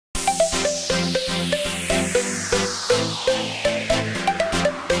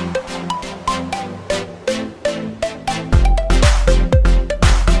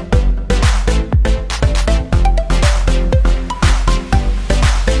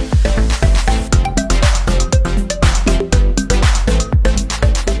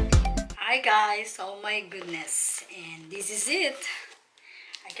Oh my goodness, and this is it.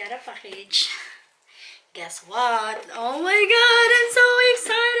 I got a package. Guess what? Oh my god, I'm so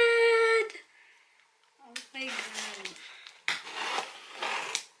excited! Oh my god.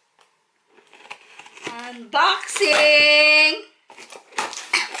 Unboxing!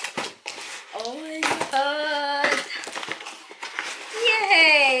 Oh my god.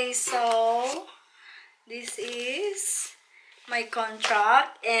 Yay! So, this is my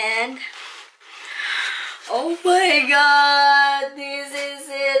contract and oh my god, this is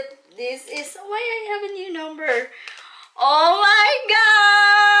it. This is why I have a new number. Oh my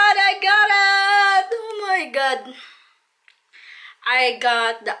god, I got it. Oh my god. I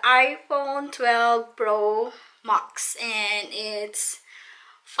got the iPhone 12 Pro Max and it's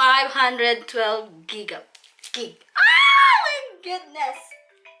 512 gig. Oh my goodness.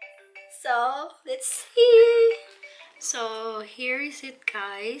 So, let's see. So here is it,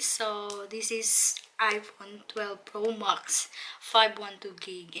 guys. So this is iPhone 12 Pro Max 512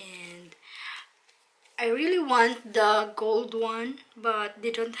 gig, and I really want the gold one, but they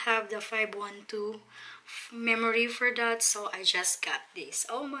don't have the 512 memory for that, so I just got this.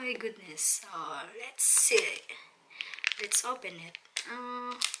 Oh my goodness. Let's see. Let's open it.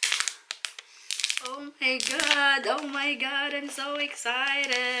 Oh my god. Oh my god. I'm so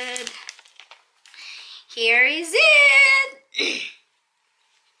excited. Here is it.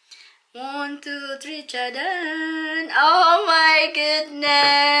 1, 2, 3, chadan. Oh my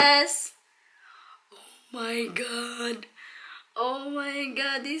goodness. Oh my god. Oh my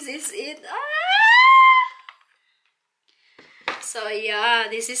god, this is it. So yeah,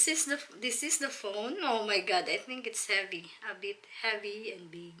 this is the phone. Oh my god, I think it's heavy. A bit heavy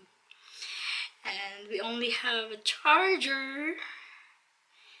and big. And we only have a charger.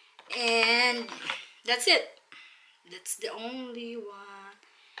 And that's it. That's the only one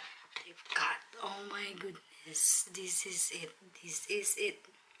they've got. Oh my goodness, this is it. This is it.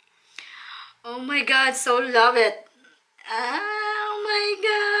 Oh my god, so love it. Oh my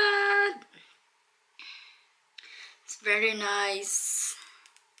god, it's very nice.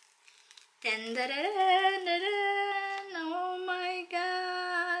 Dun, dun, dun, dun, dun, dun. Oh my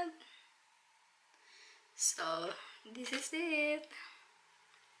god. So this is it.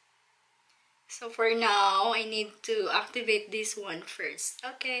 So for now, I need to activate this one first.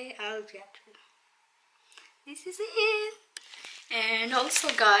 Okay, I'll get it. This is it. And also,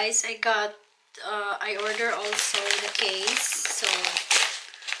 guys, I order also the case, so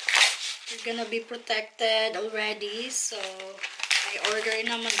you're gonna be protected already. So I order in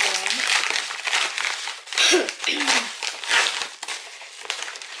Amazon.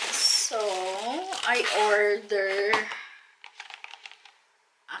 So I order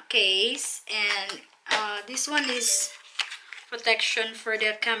a case, and this one is protection for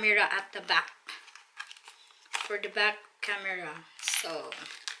the camera at the back, for the back camera. So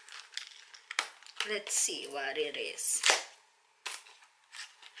let's see what it is.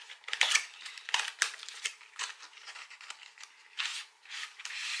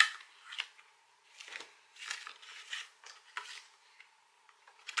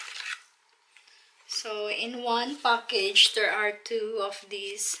 So in one package there are two of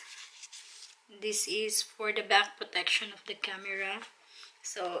these. This is for the back protection of the camera.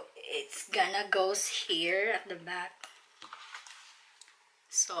 So it's gonna goes here at the back.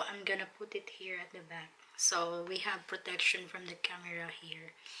 So I'm gonna put it here at the back. So we have protection from the camera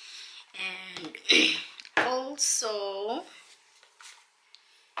here. And also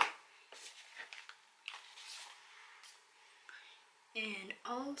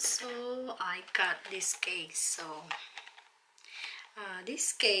I got this case. So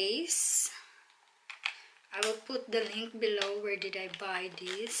this case, I will put the link below where did I buy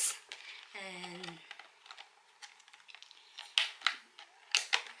this. And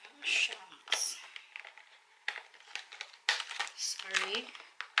shucks, sorry,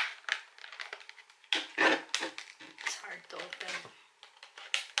 it's hard to open.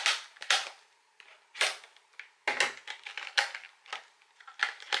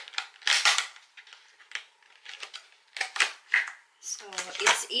 So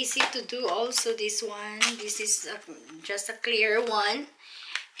it's easy to do also, this one. This is just a clear one.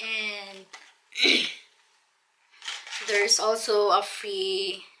 And there's also a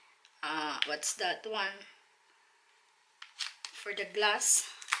free what's that one, for the glass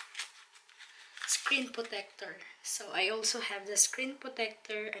screen protector. So I also have the screen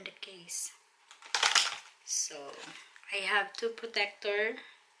protector and the case. So I have two protector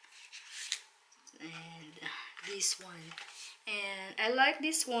and this one. And I like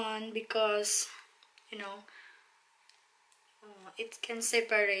this one because, you know, it can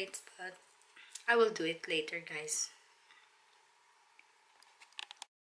separate, but I will do it later, guys.